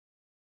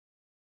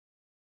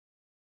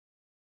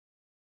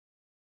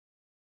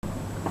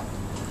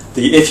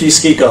The If You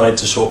Ski Guide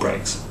to Short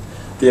Breaks.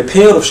 The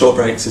appeal of short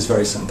breaks is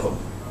very simple.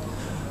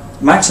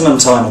 Maximum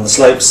time on the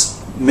slopes,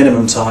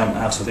 minimum time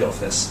out of the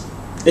office.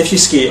 If You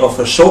Ski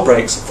offers short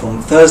breaks from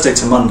Thursday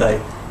to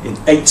Monday in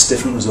 8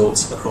 different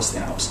resorts across the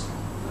Alps.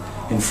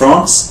 In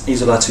France,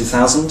 Isola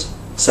 2000,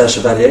 Serre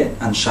Chevalier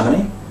and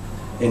Chamonix.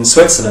 In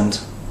Switzerland,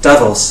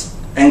 Davos,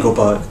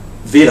 Engelberg,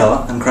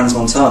 Villars and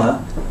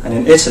Crans-Montana, and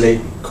in Italy,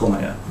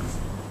 Courmayeur.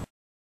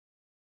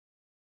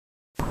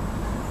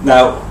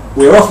 Now,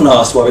 we are often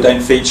asked why we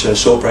don't feature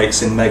short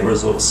breaks in mega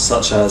resorts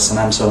such as St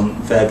Anton,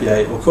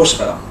 Verbier or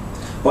Courchevel.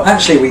 Well,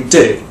 actually we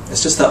do.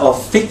 It's just that our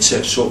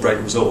featured short break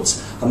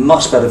resorts are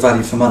much better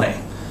value for money.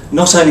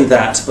 Not only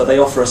that, but they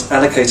offer us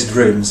allocated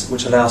rooms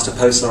which allow us to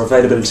post our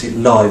availability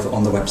live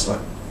on the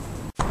website.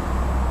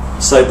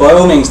 So by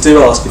all means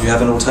do ask if you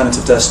have an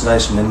alternative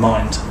destination in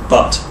mind,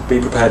 but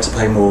be prepared to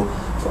pay more,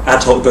 for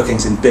ad hoc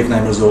bookings in big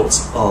name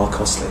resorts are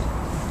costly.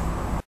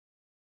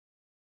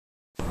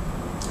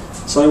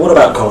 So what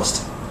about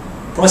cost?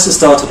 Prices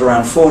start at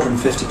around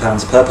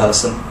 £450 per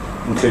person,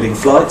 including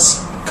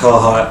flights,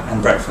 car hire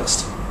and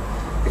breakfast.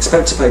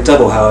 Expect to pay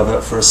double, however,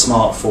 for a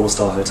smart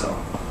 4-star hotel.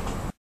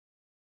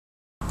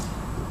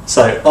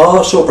 So,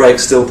 are short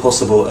breaks still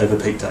possible over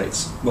peak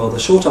dates? Well, the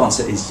short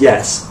answer is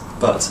yes,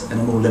 but in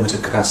a more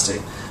limited capacity,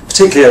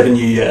 particularly over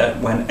New Year,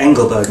 when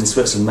Engelberg in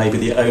Switzerland may be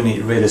the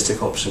only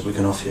realistic option we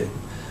can offer you.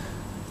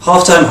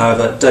 Half-term,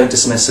 however, don't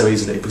dismiss so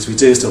easily, because we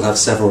do still have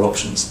several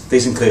options.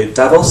 These include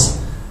Davos,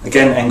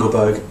 again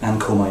Engelberg and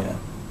Courmayeur.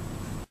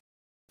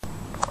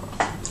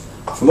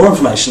 For more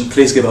information,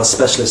 please give our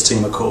specialist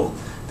team a call.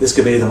 This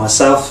could be either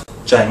myself,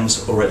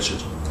 James or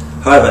Richard.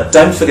 However,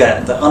 don't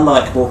forget that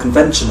unlike more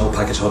conventional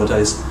package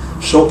holidays,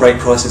 short break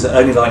prices are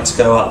only likely to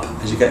go up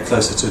as you get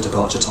closer to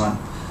departure time.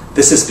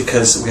 This is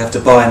because we have to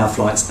buy in our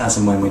flights as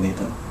and when we need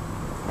them.